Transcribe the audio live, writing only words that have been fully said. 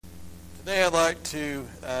Today I'd like to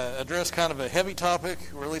address kind of a heavy topic,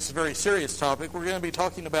 or at least a very serious topic. We're going to be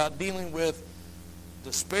talking about dealing with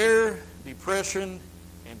despair, depression,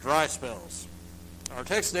 and dry spells. Our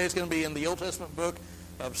text today is going to be in the Old Testament book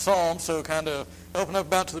of Psalms, so kind of open up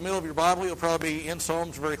about to the middle of your Bible. You'll probably be in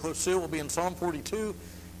Psalms very close to it. We'll be in Psalm 42,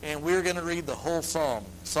 and we're going to read the whole psalm,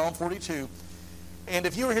 Psalm 42. And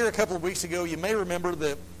if you were here a couple of weeks ago, you may remember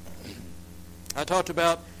that I talked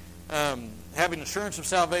about having assurance of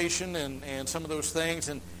salvation and some of those things.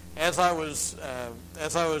 And as I was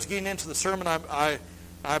getting into the sermon,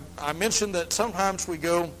 I mentioned that sometimes we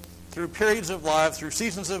go through periods of life, through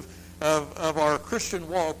seasons of our Christian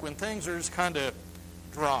walk, when things are just kind of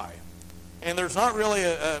dry. And there's not really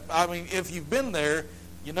if you've been there,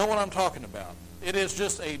 you know what I'm talking about. It is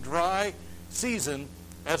just a dry season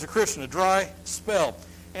as a Christian, a dry spell.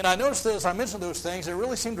 And I noticed that as I mentioned those things, it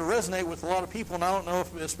really seemed to resonate with a lot of people, and I don't know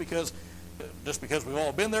if it's just because we've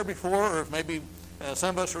all been there before, or if maybe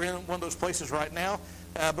some of us are in one of those places right now.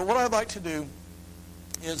 But what I'd like to do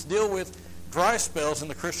is deal with dry spells in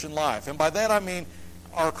the Christian life. And by that I mean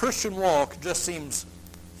our Christian walk just seems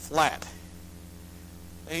flat.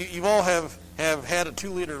 You all have had a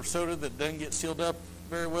 2-liter of soda that doesn't get sealed up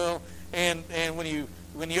very well, and when you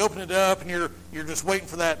open it up and you're just waiting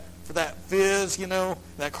for that fizz,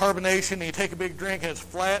 that carbonation, and you take a big drink and it's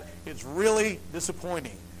flat, it's really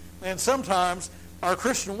disappointing. And sometimes our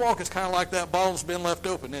Christian walk is kind of like that bottle that's been left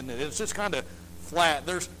open, isn't it? It's just kind of flat.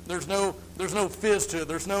 There's no fizz to it.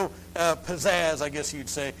 There's no pizzazz, I guess you'd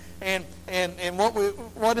say. And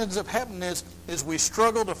what ends up happening is we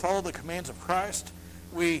struggle to follow the commands of Christ.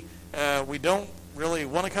 We don't really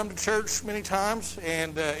want to come to church many times,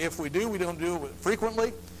 and if we do, we don't do it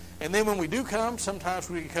frequently. And then when we do come,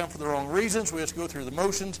 sometimes we come for the wrong reasons. We just go through the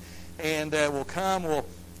motions, and we'll come, we'll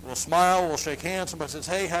smile, we'll shake hands. Somebody says,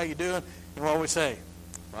 "Hey, how you doing?" And what do we say?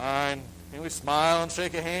 "Fine." And we smile and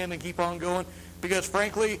shake a hand and keep on going, because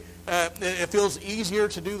frankly, it feels easier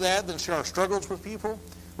to do that than share our struggles with people.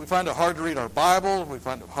 We find it hard to read our Bible. We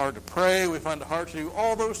find it hard to pray. We find it hard to do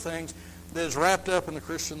all those things that is wrapped up in the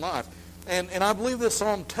Christian life. And I believe this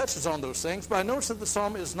psalm touches on those things, but I notice that the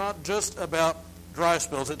psalm is not just about dry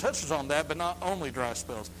spells. It touches on that, but not only dry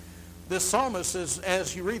spells. This psalmist,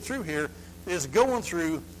 as you read through here, is going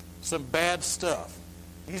through some bad stuff.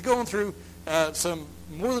 He's going through some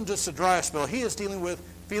more than just a dry spell. He is dealing with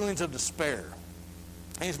feelings of despair.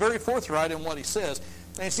 And he's very forthright in what he says.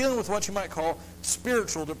 And he's dealing with what you might call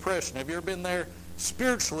spiritual depression. Have you ever been there?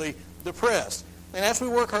 Spiritually depressed. And as we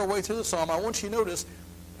work our way through the psalm, I want you to notice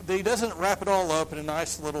that he doesn't wrap it all up in a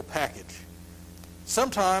nice little package.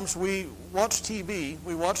 Sometimes we watch TV,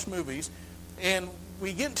 we watch movies, and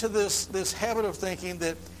we get into this habit of thinking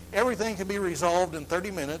that everything can be resolved in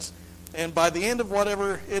 30 minutes, and by the end of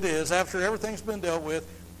whatever it is, after everything's been dealt with,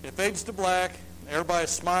 it fades to black,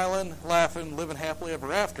 everybody's smiling, laughing, living happily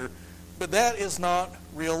ever after. But that is not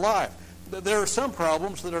real life. There are some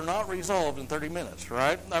problems that are not resolved in 30 minutes,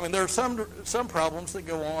 right? I mean, there are some problems that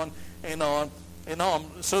go on and on and on.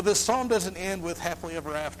 So this psalm doesn't end with happily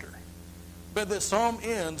ever after. But this psalm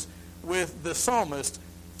ends with the psalmist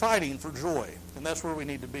fighting for joy, and that's where we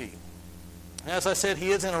need to be. As I said,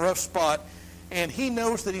 he is in a rough spot, and he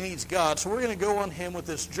knows that he needs God. So we're going to go on him with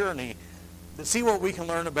this journey to see what we can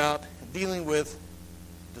learn about dealing with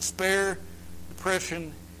despair,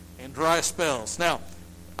 depression, and dry spells. Now,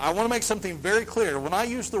 I want to make something very clear. When I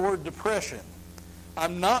use the word depression,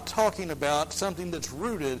 I'm not talking about something that's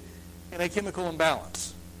rooted in a chemical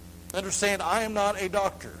imbalance. Understand, I am not a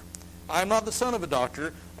doctor. I'm not the son of a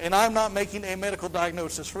doctor, and I'm not making a medical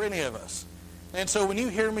diagnosis for any of us. And so when you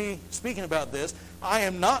hear me speaking about this, I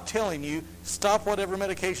am not telling you stop whatever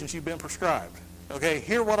medications you've been prescribed. Okay,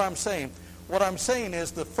 hear what I'm saying. What I'm saying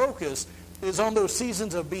is the focus is on those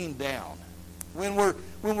seasons of being down, when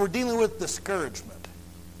we're dealing with discouragement.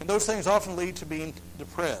 And those things often lead to being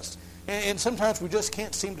depressed. And sometimes we just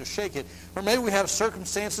can't seem to shake it. Or maybe we have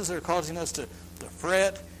circumstances that are causing us to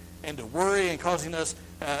fret and to worry and causing us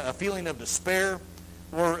a feeling of despair,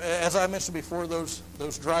 or, as I mentioned before, those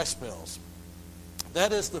dry spells.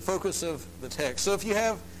 That is the focus of the text. So if you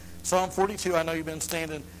have Psalm 42, I know you've been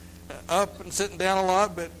standing up and sitting down a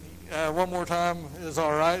lot, but one more time is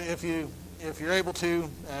all right. If you're able to,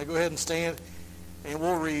 go ahead and stand, and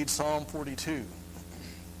we'll read Psalm 42.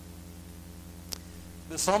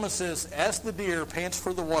 The psalmist says, "As the deer pants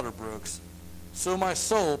for the water brooks, so my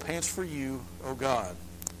soul pants for you, O God.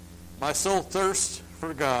 My soul thirsts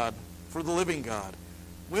for God, for the living God.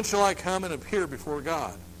 When shall I come and appear before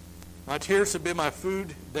God? My tears have been my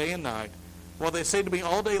food day and night, while they say to me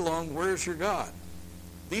all day long, where is your God?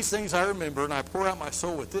 These things I remember, and I pour out my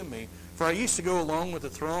soul within me, For I used to go along with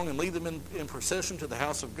the throng and lead them in procession to the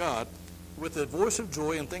house of God, with a voice of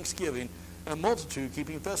joy and thanksgiving, a multitude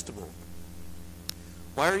keeping festival.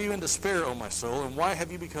 Why are you in despair, O my soul, and why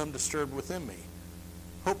have you become disturbed within me?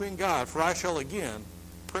 Hope in God, for I shall again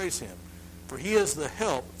praise him. For he is the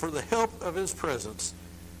help of his presence.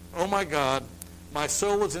 O my God, my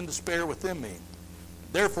soul is in despair within me.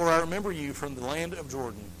 Therefore I remember you from the land of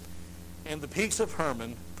Jordan, and the peaks of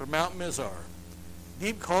Hermon from Mount Mizar.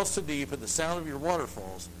 Deep calls to deep at the sound of your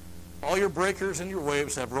waterfalls. All your breakers and your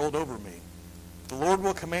waves have rolled over me. The Lord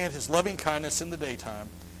will command his loving kindness in the daytime,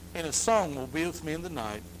 and his song will be with me in the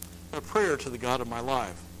night, a prayer to the God of my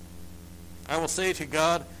life. I will say to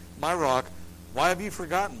God, my rock, why have you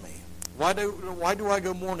forgotten me? Why do I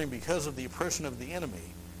go mourning because of the oppression of the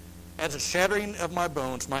enemy? As a shattering of my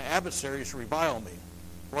bones, my adversaries revile me,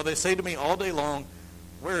 while they say to me all day long,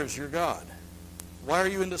 where is your God? Why are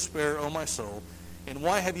you in despair, O my soul, and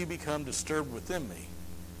why have you become disturbed within me?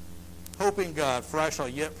 Hope in God, for I shall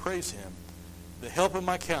yet praise him, the help of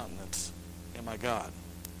my countenance and my God.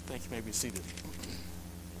 Thank you. You may be seated.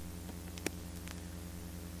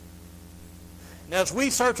 Now, as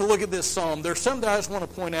we start to look at this psalm, there's something I just want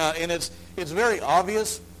to point out, and it's very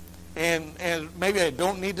obvious, and maybe I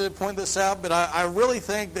don't need to point this out, but I really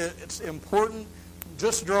think that it's important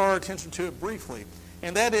just to draw our attention to it briefly.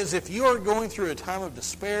 And that is, if you are going through a time of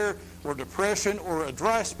despair or depression or a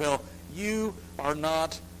dry spell, you are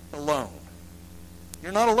not alone.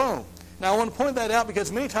 You're not alone. Now, I want to point that out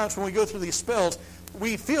because many times when we go through these spells,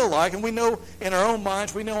 we feel like, and we know in our own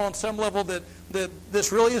minds, we know on some level that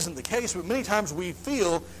this really isn't the case, but many times we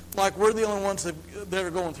feel like we're the only ones that are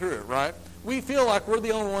going through it, right? We feel like we're the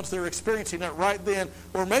only ones that are experiencing it right then,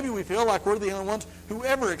 or maybe we feel like we're the only ones who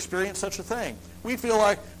ever experienced such a thing. We feel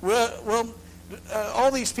like,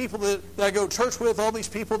 all these people that I go to church with, all these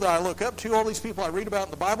people that I look up to, all these people I read about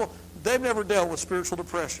in the Bible, they've never dealt with spiritual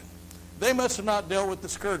depression. They must have not dealt with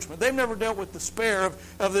discouragement. They've never dealt with despair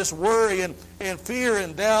of this worry and fear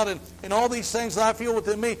and doubt and all these things that I feel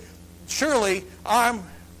within me. Surely I'm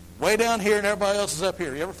way down here and everybody else is up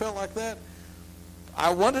here. You ever felt like that?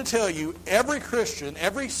 I want to tell you, every Christian,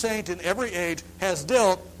 every saint in every age has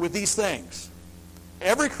dealt with these things.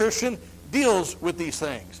 Every Christian deals with these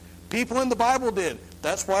things. People in the Bible did.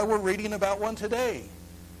 That's why we're reading about one today.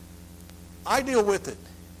 I deal with it.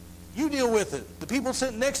 You deal with it. The people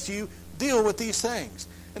sitting next to you deal with these things.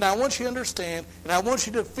 And I want you to understand, and I want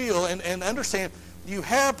you to feel and understand, you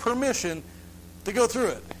have permission to go through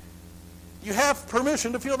it. You have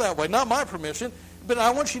permission to feel that way. Not my permission, but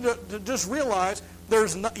I want you to just realize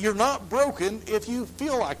you're not broken if you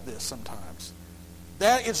feel like this sometimes.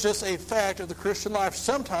 That is just a fact of the Christian life.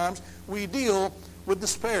 Sometimes we deal with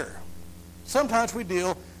despair. Sometimes we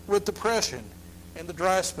deal with depression and the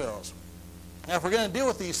dry spells. Now, if we're going to deal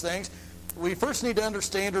with these things, we first need to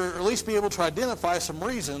understand, or at least be able to identify some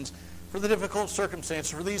reasons for the difficult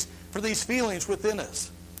circumstances, for these feelings within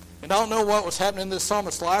us. And I don't know what was happening in this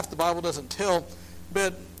psalmist's life. The Bible doesn't tell.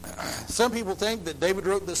 But some people think that David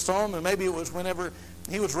wrote this psalm, and maybe it was whenever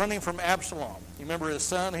he was running from Absalom. You remember his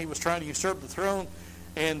son? He was trying to usurp the throne.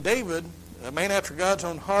 And David, a man after God's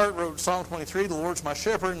own heart, wrote Psalm 23, the Lord's my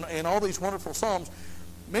shepherd, and all these wonderful psalms.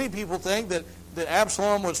 Many people think that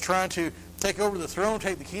Absalom was trying to take over the throne,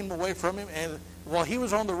 take the kingdom away from him, and while he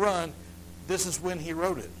was on the run, this is when he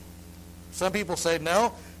wrote it. Some people say,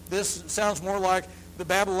 no, this sounds more like the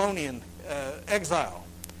Babylonian exile.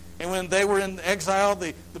 And when they were in exile,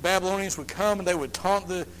 the Babylonians would come and they would taunt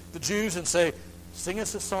the Jews and say, sing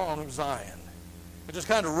us a song of Zion. And just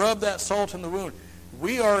kind of rub that salt in the wound.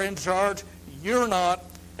 We are in charge, you're not,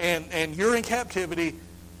 and you're in captivity,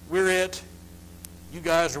 we're it, you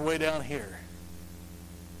guys are way down here.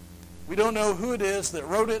 We don't know who it is that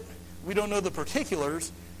wrote it. We don't know the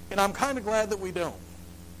particulars. And I'm kind of glad that we don't.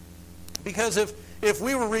 Because if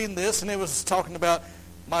we were reading this and it was talking about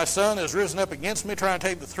my son has risen up against me trying to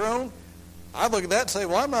take the throne, I'd look at that and say,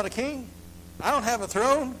 well, I'm not a king. I don't have a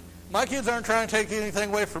throne. My kids aren't trying to take anything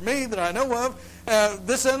away from me that I know of.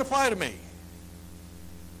 This doesn't apply to me.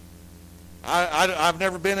 I've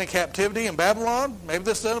never been in captivity in Babylon. Maybe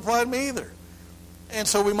this doesn't apply to me either. And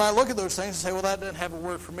so we might look at those things and say, well, that doesn't have a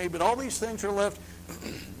word for me. But all these things are left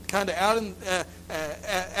kind of out in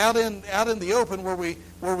the open where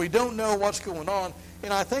we don't know what's going on.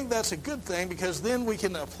 And I think that's a good thing, because then we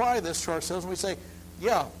can apply this to ourselves and we say,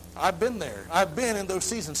 yeah, I've been there. I've been in those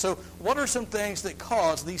seasons. So what are some things that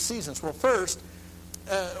cause these seasons? Well, first,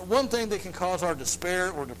 one thing that can cause our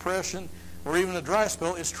despair or depression or even a dry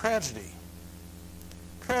spell is tragedy.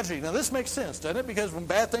 Tragedy. Now, this makes sense, doesn't it? Because when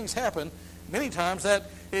bad things happen, many times that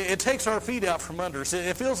it takes our feet out from under us.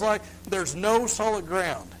 It feels like there's no solid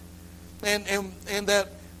ground. And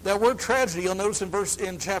that word tragedy, you'll notice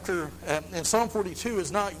in Psalm 42,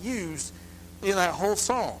 is not used in that whole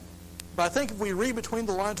psalm. But I think if we read between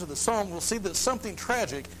the lines of the psalm, we'll see that something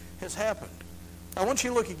tragic has happened. I want you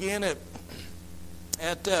to look again at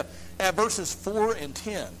verses 4 and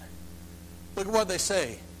 10. Look at what they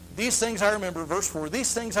say. These things I remember, verse 4,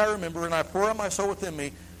 these things I remember, and I pour out my soul within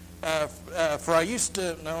me. For I used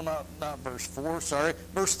to, no, not verse 4, sorry.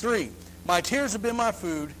 Verse 3, my tears have been my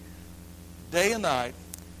food day and night,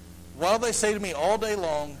 while they say to me all day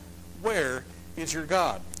long, where is your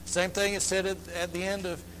God? Same thing is said at the end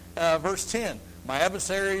of verse 10. My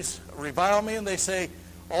adversaries revile me, and they say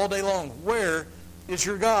all day long, where is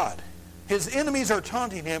your God? His enemies are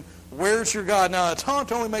taunting him, where's your God? Now, a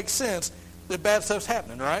taunt only makes sense if bad stuff's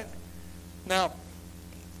happening, right? Now,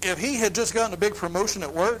 if he had just gotten a big promotion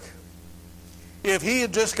at work, if he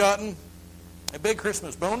had just gotten a big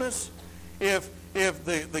Christmas bonus, if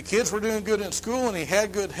the kids were doing good in school and he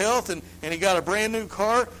had good health and he got a brand new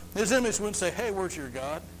car, his enemies wouldn't say, hey, where's your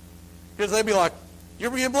God? Because they'd be like,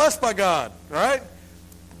 you're being blessed by God, right?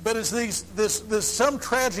 But it's this some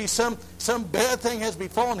tragedy, some bad thing has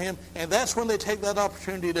befallen him, and that's when they take that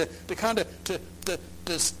opportunity to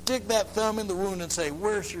stick that thumb in the wound and say,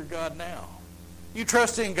 where's your God now? You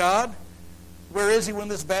trust in God? Where is he when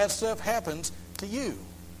this bad stuff happens to you?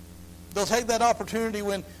 They'll take that opportunity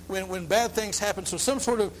when bad things happen. So some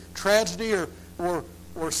sort of tragedy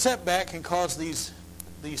or setback can cause these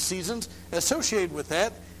seasons. Associated with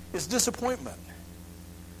that is disappointment.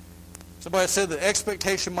 Somebody said that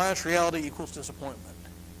expectation minus reality equals disappointment.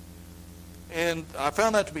 And I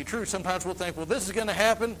found that to be true. Sometimes we'll think, well, this is going to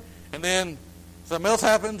happen, and then something else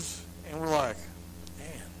happens, and we're like,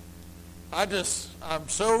 man, I'm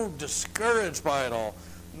so discouraged by it all.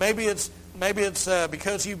 Maybe it's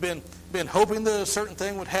because you've been hoping that a certain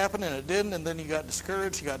thing would happen and it didn't, and then you got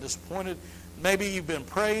discouraged, you got disappointed. Maybe you've been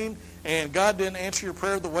praying and God didn't answer your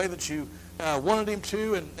prayer the way that you wanted him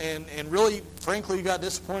to, and really, frankly, you got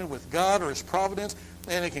disappointed with God or his providence,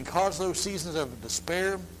 and it can cause those seasons of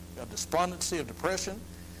despair, of despondency, of depression.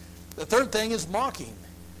 The third thing is mocking.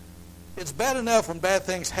 It's bad enough when bad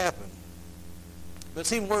things happen, but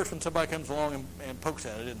it's even worse when somebody comes along and pokes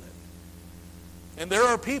at it, isn't it? And there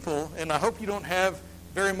are people, and I hope you don't have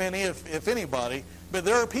very many, if anybody, but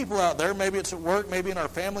there are people out there, maybe it's at work, maybe in our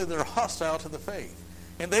family, that are hostile to the faith.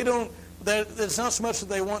 And it's not so much that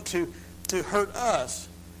they want to hurt us,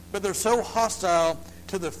 but they're so hostile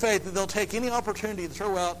to the faith that they'll take any opportunity to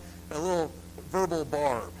throw out a little verbal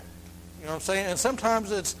barb. You know what I'm saying? And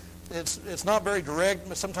sometimes it's not very direct,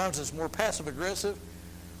 but sometimes it's more passive-aggressive.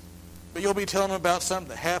 But you'll be telling them about something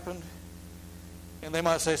that happened, and they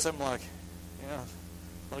might say something like, yeah,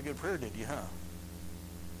 what a good prayer did you, huh?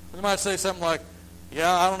 They might say something like,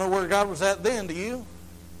 yeah, I don't know where God was at then, do you?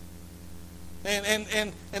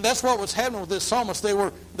 And that's what was happening with this psalmist. They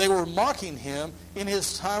were mocking him in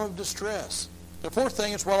his time of distress. The fourth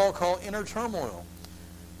thing is what I'll call inner turmoil.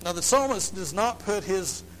 Now, the psalmist does not put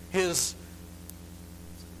his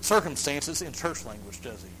circumstances in church language,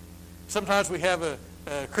 does he? Sometimes we have a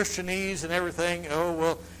Christianese and everything. Oh,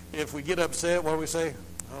 well, if we get upset, what do we say?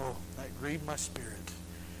 Oh, that grieved my spirit.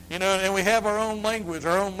 You know, and we have our own language,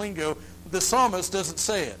 our own lingo. The psalmist doesn't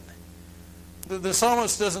say it. The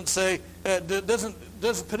psalmist doesn't say,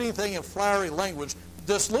 doesn't put anything in flowery language.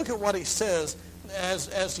 Just look at what he says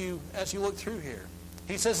as you look through here.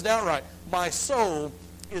 He says it outright, my soul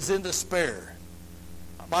is in despair.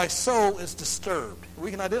 My soul is disturbed.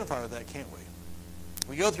 We can identify with that, can't we?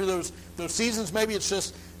 We go through those seasons, maybe it's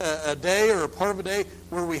just a day or a part of a day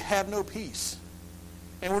where we have no peace.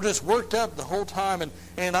 And we're just worked up the whole time.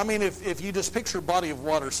 And I mean, if you just picture a body of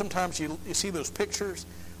water, sometimes you see those pictures,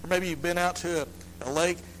 or maybe you've been out to a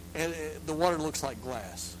lake, and the water looks like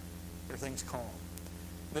glass. Everything's calm.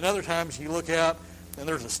 Then other times you look out, and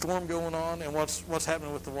there's a storm going on, and what's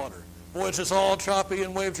happening with the water? Boy, it's just all choppy,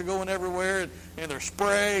 and waves are going everywhere, and there's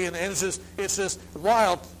spray, and it's just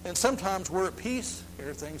wild. And sometimes we're at peace,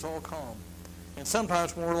 everything's all calm. And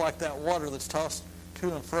sometimes when we're like that water that's tossed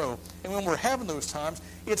to and fro, and when we're having those times,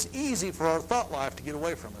 it's easy for our thought life to get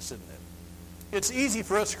away from us, isn't it? It's easy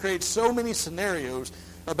for us to create so many scenarios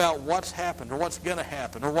about what's happened, or what's going to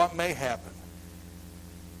happen, or what may happen.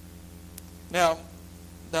 Now,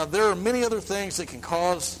 there are many other things that can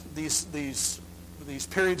cause these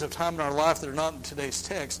periods of time in our life that are not in today's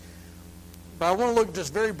text. But I want to look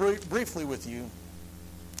just very briefly with you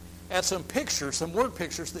at some pictures, some word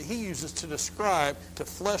pictures that he uses to describe, to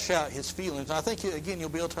flesh out his feelings. And I think, again, you'll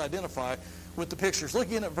be able to identify with the pictures. Look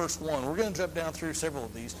again at verse 1. We're going to jump down through several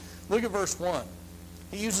of these. Look at verse 1.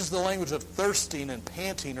 He uses the language of thirsting and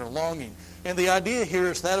panting or longing. And the idea here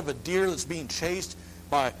is that of a deer that's being chased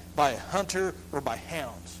by a hunter or by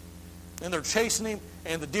hounds. And they're chasing him,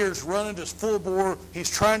 and the deer's running just full bore. He's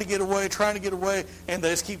trying to get away, and they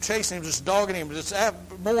just keep chasing him, just dogging him, just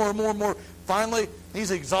more and more and more. Finally,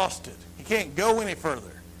 he's exhausted. He can't go any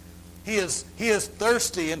further. He is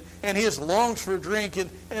thirsty, and he just longs for a drink, and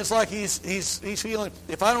it's like he's feeling,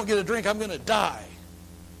 if I don't get a drink, I'm going to die.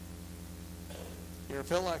 You ever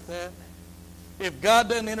feel like that? If God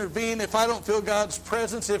doesn't intervene, if I don't feel God's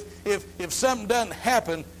presence, if something doesn't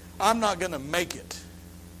happen, I'm not going to make it.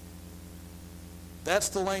 That's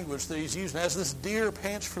the language that he's using. As this deer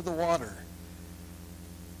pants for the water,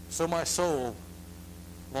 so my soul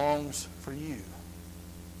longs for you.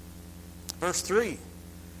 Verse 3,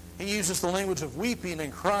 he uses the language of weeping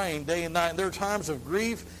and crying day and night. And there are times of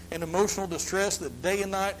grief and emotional distress that day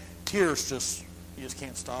and night, tears you just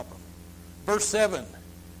can't stop them. Verse 7,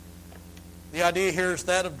 the idea here is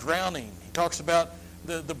that of drowning. He talks about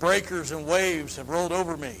the breakers and waves have rolled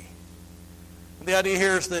over me. And the idea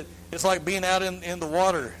here is that it's like being out in the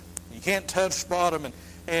water. You can't touch bottom,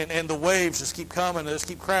 and the waves just keep coming, and just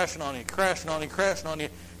keep crashing on you,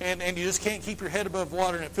 and you just can't keep your head above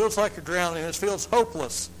water, and it feels like you're drowning, and it feels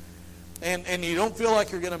hopeless, and you don't feel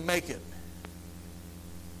like you're going to make it.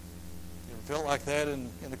 You ever felt like that in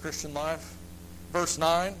the Christian life? Verse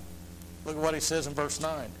 9, look at what he says in verse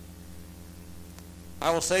 9.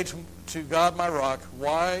 I will say to God my rock,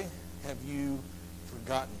 why have you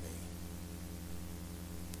forgotten me?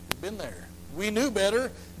 Been there. We knew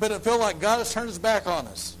better, but it felt like God has turned his back on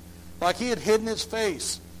us, like he had hidden his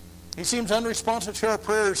face. He seems unresponsive to our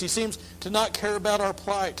prayers. He seems to not care about our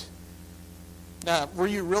plight. Now, were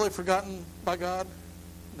you really forgotten by God?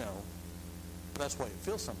 No. But that's the way it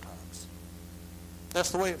feels sometimes.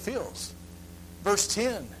 That's the way it feels. Verse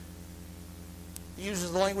 10, he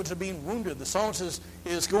uses the language of being wounded. The psalmist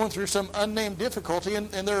is going through some unnamed difficulty, and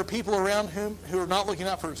there are people around him who are not looking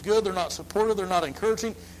out for his good. They're not supportive. They're not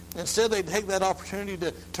encouraging. Instead, they take that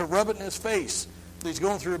opportunity to rub it in his face that he's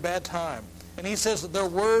going through a bad time. And he says that their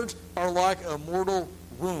words are like a mortal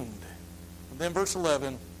wound. And then verse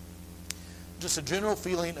 11, just a general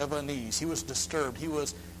feeling of unease. He was disturbed. He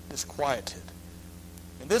was disquieted.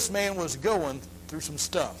 And this man was going through some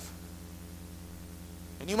stuff.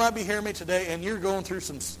 And you might be hearing me today, and you're going through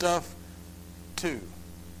some stuff too.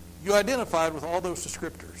 You identified with all those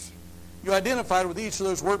descriptors. You identified with each of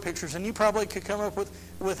those word pictures, and you probably could come up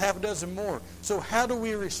with half a dozen more. So how do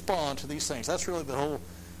we respond to these things? That's really the whole,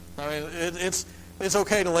 it's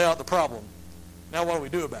okay to lay out the problem. Now what do we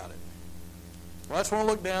do about it? Well, I just want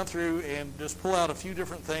to look down through and just pull out a few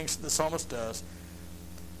different things the psalmist does.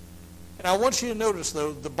 And I want you to notice,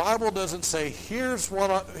 though, the Bible doesn't say, here's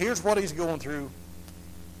what he's going through.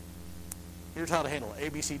 Here's how to handle it,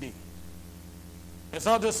 A, B, C, D. It's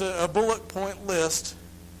not just a bullet point list,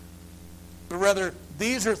 but rather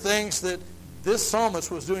these are things that this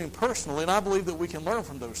psalmist was doing personally, and I believe that we can learn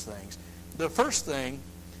from those things. The first thing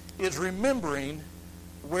is remembering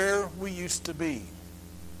where we used to be.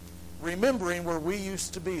 Remembering where we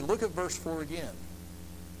used to be. Look at verse 4 again.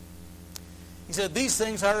 He said, these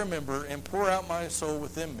things I remember and pour out my soul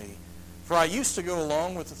within me. For I used to go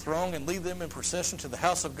along with the throng and lead them in procession to the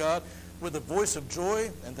house of God with a voice of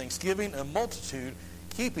joy and thanksgiving, a multitude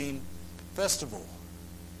keeping festival.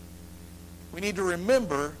 We need to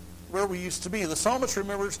remember where we used to be. The psalmist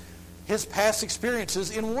remembers his past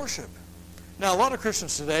experiences in worship. Now, a lot of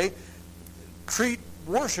Christians today treat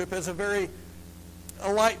worship as a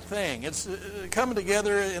light thing. It's coming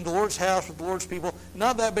together in the Lord's house with the Lord's people,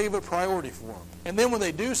 not that big of a priority for them. And then when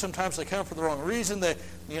they do, sometimes they come for the wrong reason.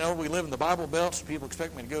 We live in the Bible Belt, so people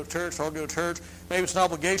expect me to go to church, so I'll go to church. Maybe it's an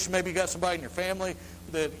obligation. Maybe you got somebody in your family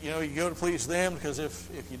that, you go to please them, because if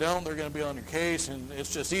you don't, they're going to be on your case, and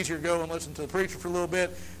it's just easier to go and listen to the preacher for a little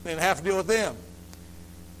bit than have to deal with them.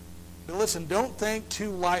 But listen, don't think too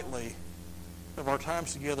lightly of our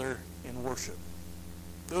times together in worship.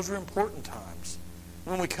 Those are important times.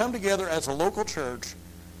 When we come together as a local church,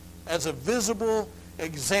 as a visible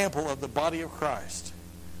example of the body of Christ,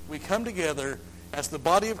 we come together as the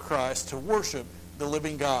body of Christ to worship the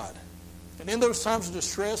living God. And in those times of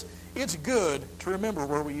distress, it's good to remember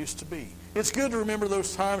where we used to be. It's good to remember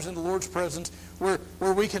those times in the Lord's presence where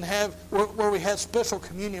we had special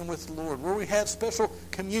communion with the Lord, where we had special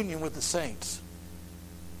communion with the saints.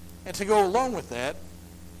 And to go along with that,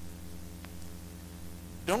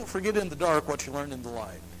 don't forget in the dark what you learned in the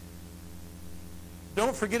light.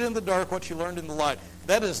 Don't forget in the dark what you learned in the light.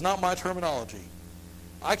 That is not my terminology.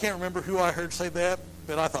 I can't remember who I heard say that,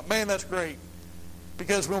 but I thought, man, that's great.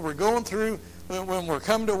 Because when we're going through when we're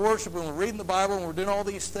coming to worship, when we're reading the Bible, and we're doing all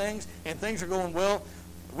these things, and things are going well,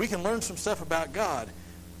 we can learn some stuff about God.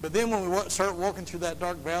 But then when we start walking through that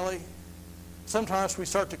dark valley, sometimes we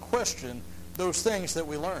start to question those things that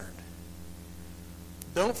we learned.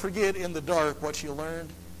 Don't forget in the dark what you learned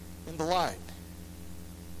in the light.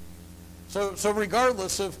 So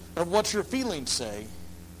regardless of what your feelings say,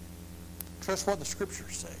 trust what the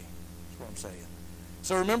Scriptures say. That's what I'm saying.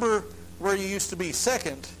 So remember where you used to be.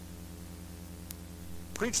 Second,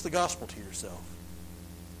 preach the gospel to yourself.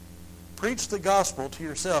 Preach the gospel to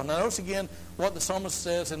yourself. Now notice again what the psalmist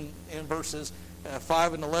says in verses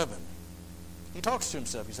 5 and 11. He talks to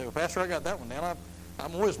himself. He says, well, Pastor, I got that one down.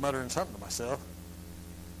 I'm always muttering something to myself.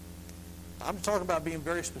 I'm talking about being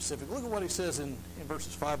very specific. Look at what he says in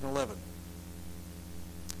verses 5 and 11.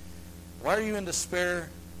 Why are you in despair,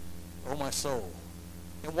 O my soul?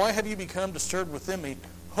 And why have you become disturbed within me?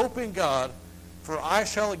 Hope in God, for I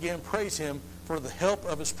shall again praise him for the help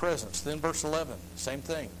of his presence. Then verse 11, same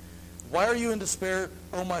thing. Why are you in despair,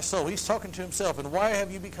 O my soul? He's talking to himself. And why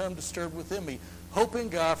have you become disturbed within me? Hope in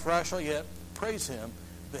God, for I shall yet praise him,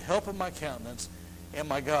 the help of my countenance and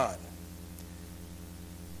my God.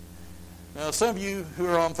 Now, some of you who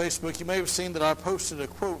are on Facebook, you may have seen that I posted a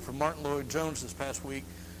quote from Martin Lloyd-Jones this past week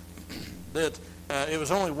that it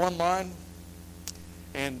was only one line.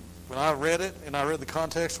 And when I read it and I read the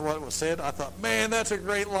context of what it was said, I thought, man, that's a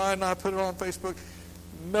great line. And I put it on Facebook.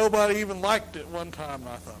 Nobody even liked it one time. And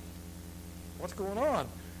I thought, what's going on?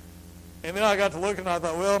 And then I got to looking and I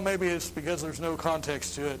thought, well, maybe it's because there's no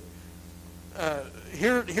context to it.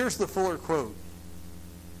 Here's the fuller quote.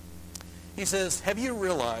 He says, have you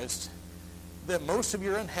realized that most of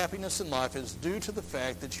your unhappiness in life is due to the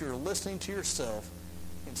fact that you're listening to yourself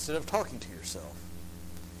instead of talking to yourself?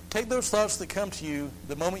 Take those thoughts that come to you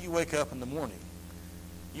the moment you wake up in the morning.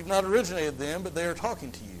 You've not originated them, but they are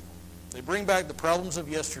talking to you. They bring back the problems of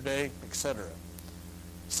yesterday, etc.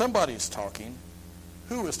 Somebody is talking.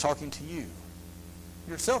 Who is talking to you?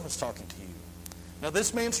 Yourself is talking to you. Now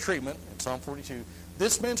this man's treatment, in Psalm 42,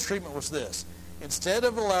 this man's treatment was this. Instead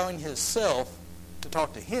of allowing his self to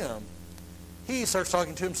talk to him, he starts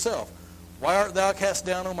talking to himself. Why art thou cast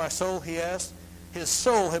down, O my soul, he asked. His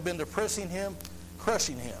soul had been depressing him,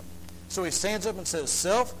 crushing him. So he stands up and says,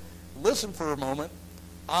 self, listen for a moment.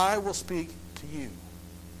 I will speak to you.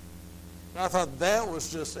 And I thought that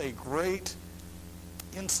was just a great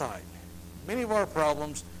insight. Many of our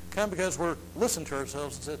problems come because we're listening to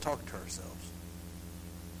ourselves instead of talking to ourselves.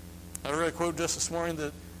 I read a quote just this morning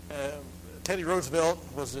that Teddy Roosevelt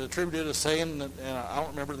was attributed as saying, and I don't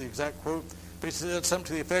remember the exact quote, but he said something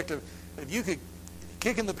to the effect of, if you could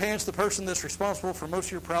kick in the pants the person that's responsible for most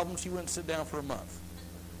of your problems, you wouldn't sit down for a month.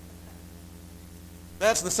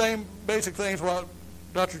 That's the same basic thing as what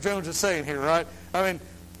Dr. Jones is saying here, right? I mean,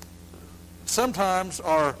 sometimes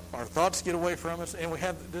our thoughts get away from us, and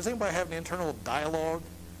does anybody have an internal dialogue?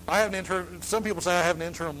 Some people say I have an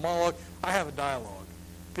internal monologue. I have a dialogue.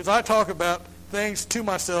 Because I talk about things to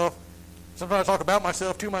myself. Sometimes I talk about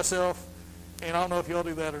myself to myself, and I don't know if you all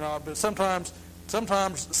do that or not, but sometimes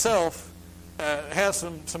self has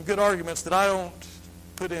some good arguments that I don't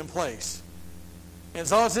put in place. And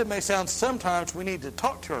as odd as it may sound, sometimes we need to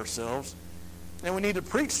talk to ourselves, and we need to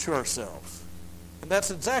preach to ourselves. And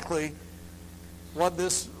that's exactly what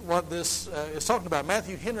this is talking about.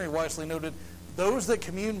 Matthew Henry wisely noted, those that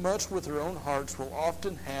commune much with their own hearts will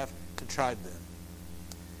often have to chide them.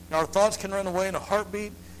 Now, our thoughts can run away in a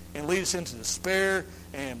heartbeat and lead us into despair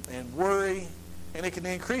and worry, and it can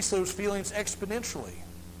increase those feelings exponentially.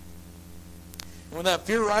 And when that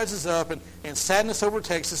fear rises up and sadness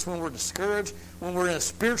overtakes us, when we're discouraged, when we're in a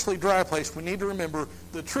spiritually dry place, we need to remember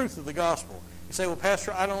the truth of the gospel. You say, well,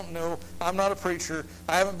 Pastor, I don't know. I'm not a preacher.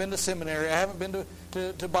 I haven't been to seminary. I haven't been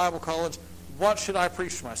to Bible college. What should I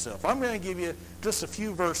preach to myself? I'm going to give you just a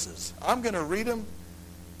few verses. I'm going to read them.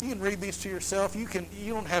 You can read these to yourself. You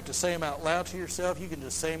don't have to say them out loud to yourself. You can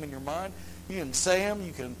just say them in your mind. You can say them.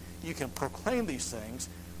 You can proclaim these things.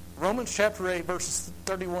 Romans chapter 8, verses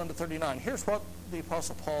 31 to 39. Here's what the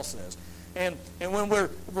Apostle Paul says. And when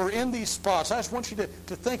we're in these spots, I just want you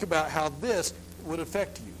to think about how this would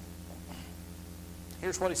affect you.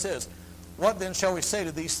 Here's what he says. What then shall we say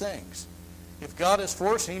to these things? If God is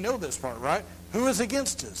for us, and you know this part, right? Who is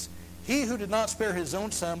against us? He who did not spare his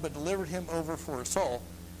own son, but delivered him over for us all,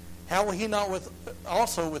 how will he not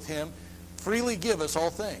also with him freely give us all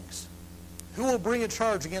things? Who will bring a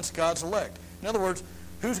charge against God's elect? In other words,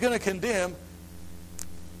 who's going to condemn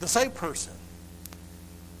the saved person?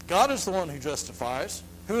 God is the one who justifies.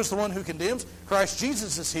 Who is the one who condemns? Christ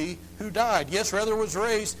Jesus is he who died. Yes, rather was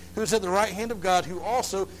raised, who is at the right hand of God, who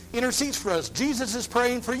also intercedes for us. Jesus is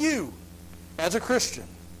praying for you. as a Christian,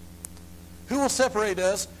 who will separate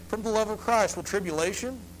us from the love of Christ? Will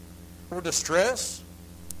tribulation or distress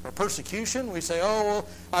or persecution? We say, oh, well,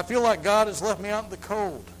 I feel like God has left me out in the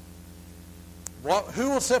cold. Who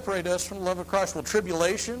will separate us from the love of Christ? Will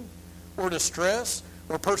tribulation or distress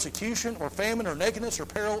or persecution or famine or nakedness or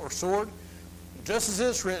peril or sword? Just as it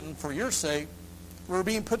is written, for your sake, we were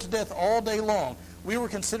being put to death all day long. We were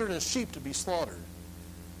considered as sheep to be slaughtered.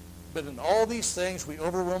 But in all these things we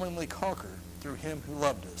overwhelmingly conquer through him who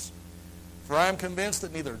loved us. For I am convinced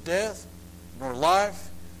that neither death, nor life,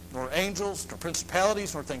 nor angels, nor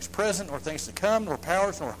principalities, nor things present, nor things to come, nor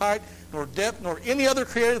powers, nor height, nor depth, nor any other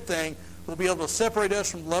created thing will be able to separate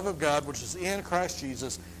us from the love of God, which is in Christ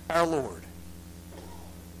Jesus our Lord.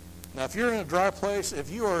 Now, if you're in a dry place, if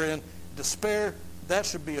you are in despair, that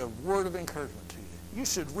should be a word of encouragement to you. You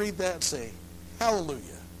should read that and say, hallelujah.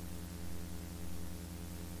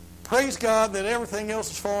 Praise God that everything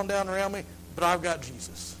else is falling down around me, but I've got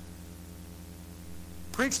Jesus.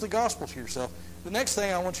 Preach the gospel to yourself. The next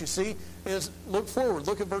thing I want you to see is look forward.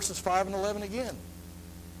 Look at verses 5 and 11 again.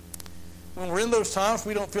 When we're in those times,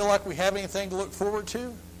 we don't feel like we have anything to look forward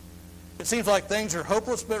to. It seems like things are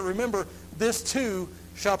hopeless, but remember, this too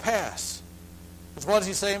shall pass. Because what does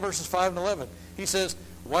he say in verses 5 and 11? He says,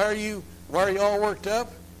 why are you all worked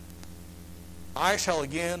up? I shall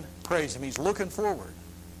again praise him. He's looking forward.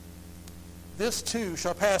 This too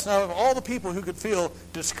shall pass. Now, of all the people who could feel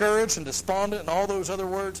discouraged and despondent and all those other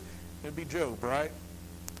words, it would be Job, right?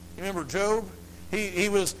 You remember Job? He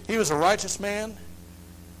was a righteous man.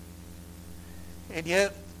 And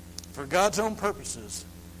yet, for God's own purposes,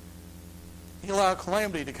 he allowed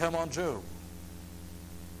calamity to come on Job.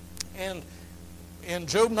 And in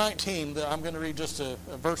Job 19, I'm going to read just a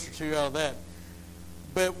verse or two out of that.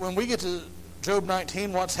 But when we get to Job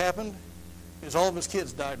 19, what's happened is all of his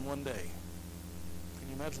kids died in one day. Can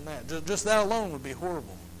you imagine that? Just that alone would be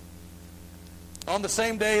horrible. On the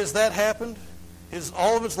same day as that happened,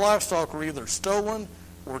 all of his livestock were either stolen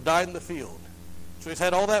or died in the field. So he's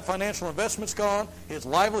had all that financial investments gone, his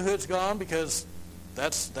livelihood's gone because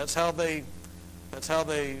that's how they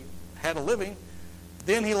had a living.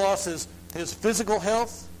 Then he lost his physical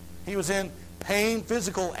health. He was in pain,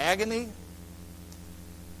 physical agony.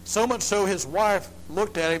 So much so his wife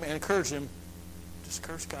looked at him and encouraged him, just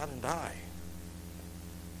curse God and die.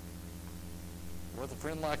 With a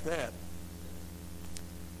friend like that.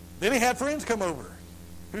 Then he had friends come over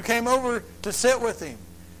who came over to sit with him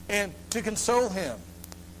and to console him.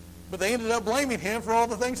 But they ended up blaming him for all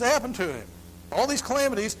the things that happened to him. All these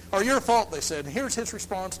calamities are your fault, they said. And here's his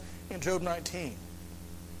response in Job 19.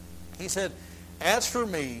 He said, as for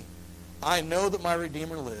me, I know that my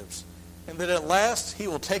Redeemer lives, and that at last he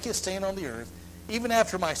will take his stand on the earth, even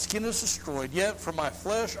after my skin is destroyed. Yet from my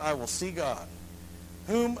flesh I will see God,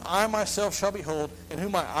 whom I myself shall behold, and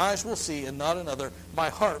whom my eyes will see, and not another. My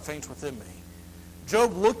heart faints within me.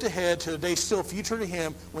 Job looked ahead to a day still future to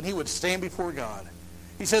him when he would stand before God.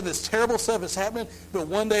 He said, this terrible stuff is happening, but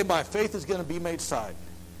one day my faith is going to be made sight.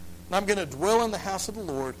 And I'm going to dwell in the house of the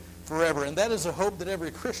Lord forever. And that is a hope that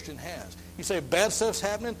every Christian has. You say bad stuff's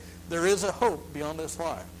happening, there is a hope beyond this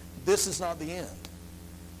life. This is not the end.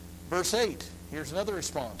 Verse 8, here's another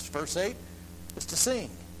response. Verse 8 is to sing.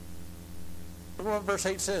 Look at what verse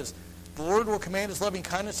 8 says. The Lord will command his loving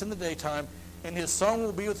kindness in the daytime, and his song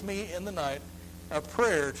will be with me in the night, a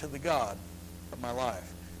prayer to the God of my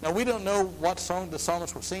life. Now, we don't know what song the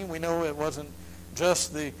psalmist was singing. We know it wasn't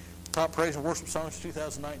just the top praise and worship songs of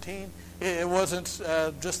 2019. It wasn't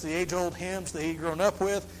just the age-old hymns that he'd grown up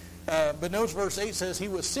with. But notice verse 8 says he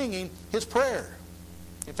was singing his prayer.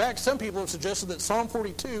 In fact, some people have suggested that Psalm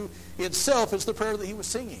 42 itself is the prayer that he was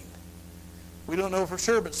singing. We don't know for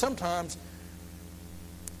sure, but sometimes,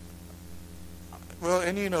 well,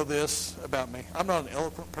 and you know this about me. I'm not an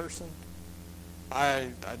eloquent person. I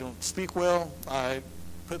don't speak well. I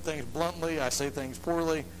put things bluntly. I say things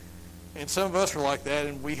poorly. And some of us are like that,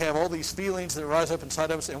 and we have all these feelings that rise up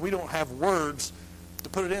inside of us, and we don't have words to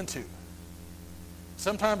put it into.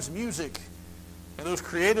 Sometimes music and those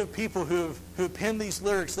creative people who have penned these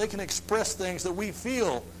lyrics, they can express things that we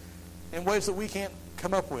feel in ways that we can't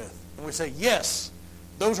come up with. And we say, yes,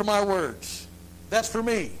 those are my words. That's for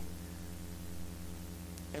me.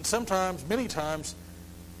 And sometimes, many times,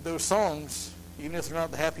 those songs, even if they're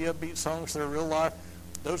not the happy, upbeat songs that are real life,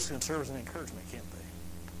 those can serve as an encouragement, can't they?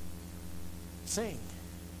 Sing.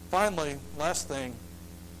 Finally, last thing,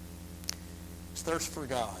 is thirst for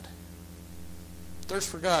God. Thirst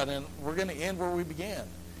for God. And we're going to end where we began.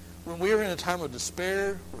 When we are in a time of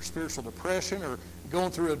despair or spiritual depression or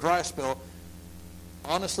going through a dry spell,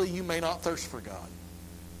 honestly, you may not thirst for God.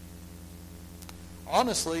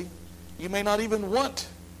 Honestly, You may not even want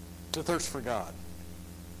to thirst for God.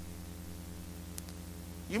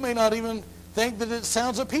 You may not even think that it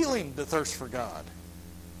sounds appealing to thirst for God.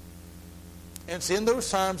 And it's in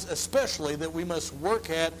those times especially that we must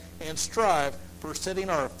work at and strive for setting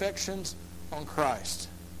our affections on Christ.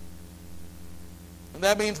 And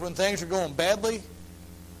that means when things are going badly,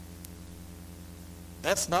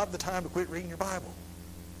 that's not the time to quit reading your Bible.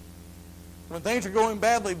 When things are going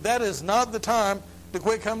badly, that is not the time to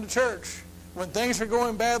quit coming to church. When things are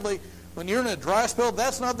going badly, when you're in a dry spell,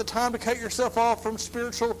 that's not the time to cut yourself off from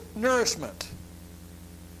spiritual nourishment.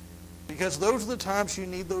 Because those are the times you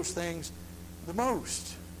need those things the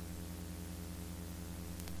most.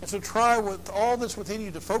 And so try with all that's within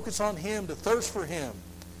you to focus on Him, to thirst for Him.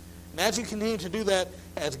 And as you continue to do that,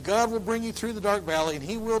 as God will bring you through the dark valley, and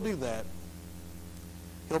He will do that,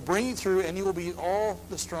 He'll bring you through and you will be all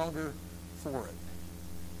the stronger for it.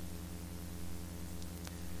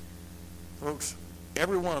 Folks,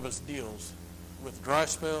 every one of us deals with dry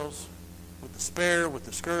spells, with despair, with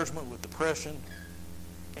discouragement, with depression.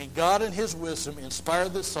 And God in His wisdom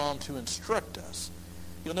inspired this psalm to instruct us.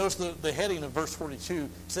 You'll notice the heading of verse 42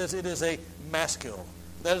 says it is a maskil.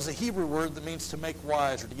 That is a Hebrew word that means to make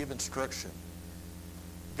wise or to give instruction.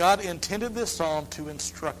 God intended this psalm to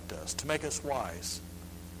instruct us, to make us wise.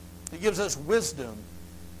 He gives us wisdom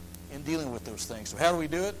in dealing with those things. So how do we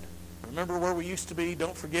do it? Remember where we used to be.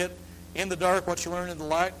 Don't forget, in the dark, what you learn in the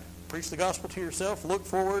light. Preach the gospel to yourself. Look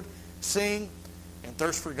forward, sing, and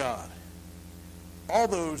thirst for God. All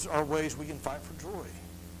those are ways we can fight for joy.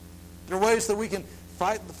 They're ways that we can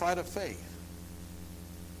fight the fight of faith.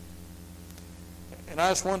 And I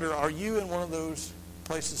just wonder, are you in one of those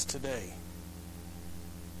places today?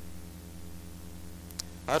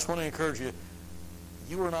 I just want to encourage you,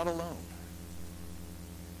 you are not alone.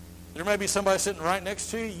 There may be somebody sitting right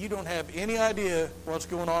next to you. You don't have any idea what's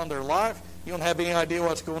going on in their life. You don't have any idea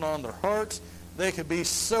what's going on in their hearts. They could be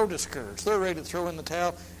so discouraged. They're ready to throw in the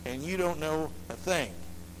towel, and you don't know a thing.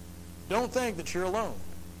 Don't think that you're alone,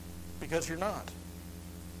 because you're not.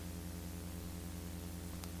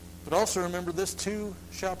 But also remember, this too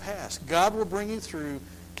shall pass. God will bring you through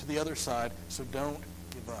to the other side, so don't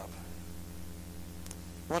give up.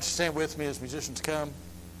 Why don't you stand with me as musicians come?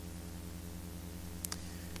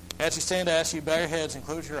 As you stand, I ask you to bow your heads and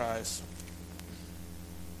close your eyes.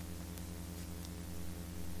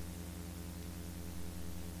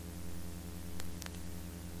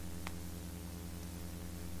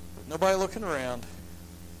 With nobody looking around.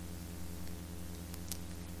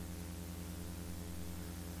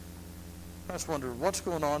 I just wonder what's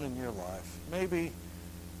going on in your life. Maybe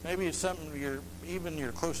it's something even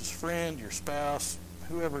your closest friend, your spouse,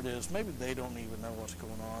 whoever it is, maybe they don't even know what's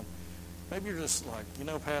going on. Maybe you're just like,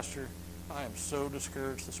 Pastor, I am so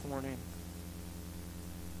discouraged this morning.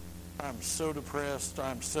 I'm so depressed.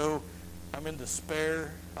 I'm in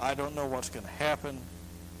despair. I don't know what's going to happen.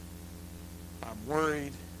 I'm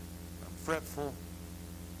worried. I'm fretful.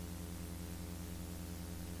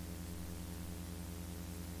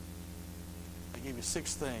 I gave you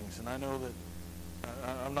 6 things, and I know that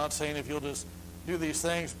I'm not saying if you'll just do these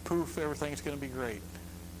things, poof, everything's going to be great.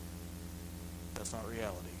 That's not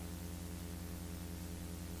reality.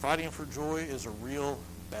 Fighting for joy is a real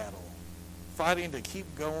battle. Fighting to keep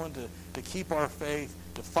going, to keep our faith,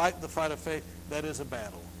 to fight the fight of faith, that is a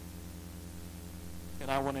battle. And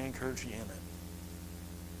I want to encourage you in it.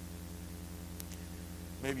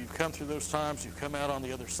 Maybe you've come through those times, you've come out on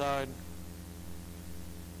the other side,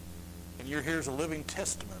 and you're here as a living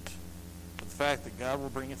testament to the fact that God will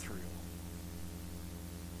bring you through.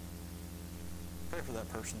 Pray for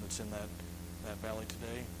that person that's in that valley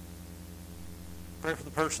today. Pray for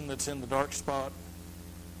the person that's in the dark spot,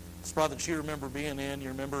 the spot that you remember being in. You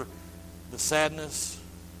remember the sadness.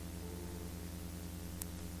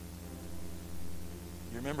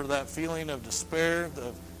 You remember that feeling of despair,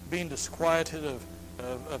 of being disquieted,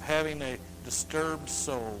 of having a disturbed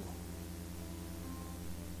soul.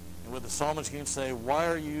 And with the psalmist, you can say, "Why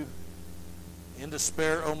are you in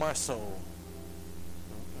despair, O my soul?"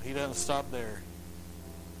 He doesn't stop there.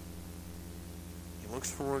 He looks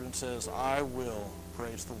forward and says, "I will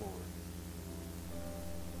praise the Lord."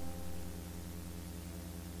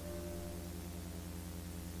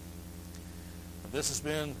 This has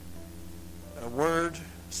been a word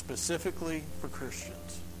specifically for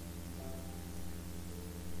Christians.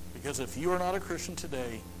 Because if you are not a Christian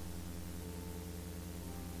today,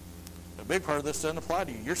 a big part of this doesn't apply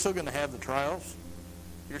to you. You're still going to have the trials.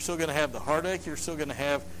 You're still going to have the heartache. You're still going to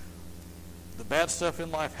have the bad stuff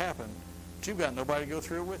in life happen. But you've got nobody to go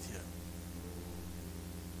through it with you.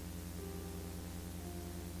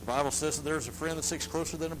 The Bible says that there's a friend that sticks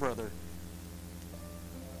closer than a brother.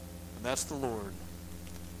 and that's the Lord.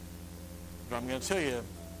 But I'm going to tell you,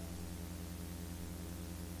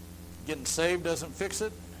 getting saved doesn't fix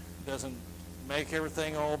it, doesn't make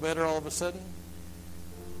everything all better all of a sudden.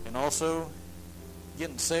 And also,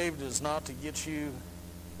 getting saved is not to get you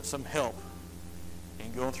some help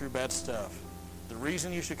in going through bad stuff. The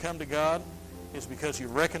reason you should come to God is because you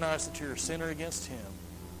recognize that you're a sinner against Him.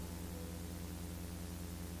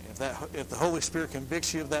 If the Holy Spirit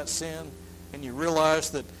convicts you of that sin and you realize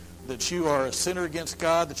that you are a sinner against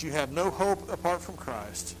God, that you have no hope apart from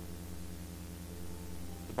Christ,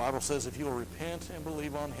 the Bible says if you'll repent and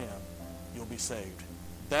believe on Him, you'll be saved.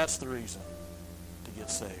 That's the reason to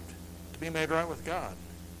get saved, to be made right with God.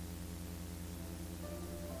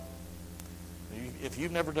 If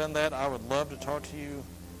you've never done that, I would love to talk to you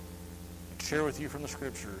and share with you from the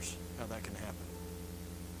Scriptures how that can happen.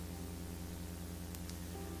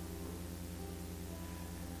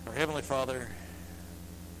 Our Heavenly Father,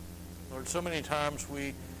 Lord, so many times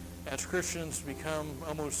we, as Christians, become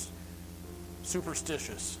almost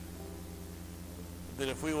superstitious. That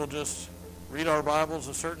if we will just read our Bibles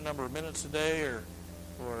a certain number of minutes a day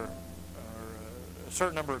or a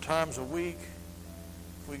certain number of times a week,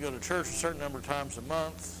 if we go to church a certain number of times a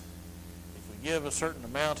month, if we give a certain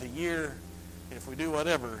amount a year, if we do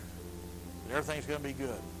whatever, everything's going to be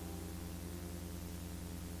good.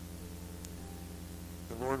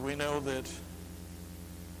 But Lord, we know that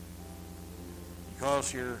you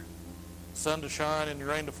cause your sun to shine and your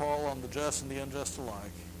rain to fall on the just and the unjust alike.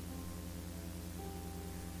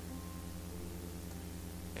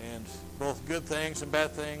 And both good things and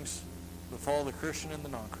bad things befall the Christian and the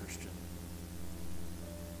non-Christian.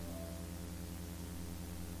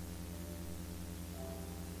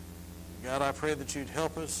 God, I pray that you'd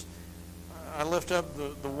help us. I lift up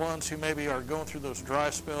the ones who maybe are going through those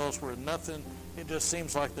dry spells where nothing, it just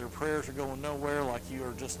seems like their prayers are going nowhere, like you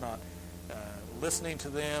are just not listening to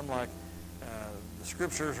them, like the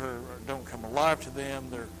Scriptures don't come alive to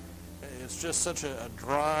them. It's just such a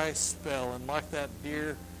dry spell, and like that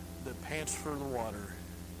deer that pants for the water,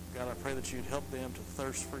 God, I pray that you'd help them to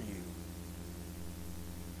thirst for you.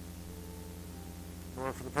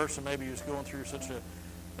 Or for the person maybe who's going through such a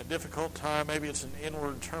difficult time, maybe it's an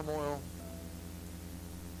inward turmoil,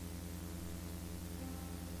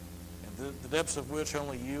 and the depths of which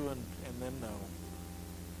only you and them know.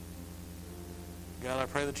 God, I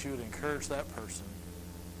pray that you would encourage that person,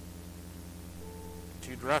 that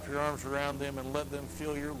you'd wrap your arms around them and let them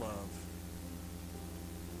feel your love.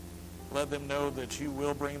 Let them know that you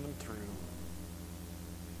will bring them through.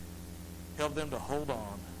 Help them to hold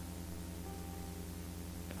on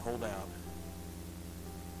and hold out.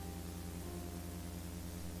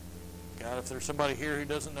 God, if there's somebody here who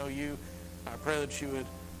doesn't know you, I pray that you would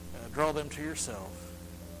draw them to yourself.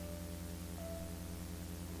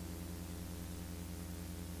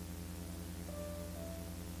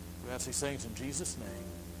 We ask these things in Jesus' name.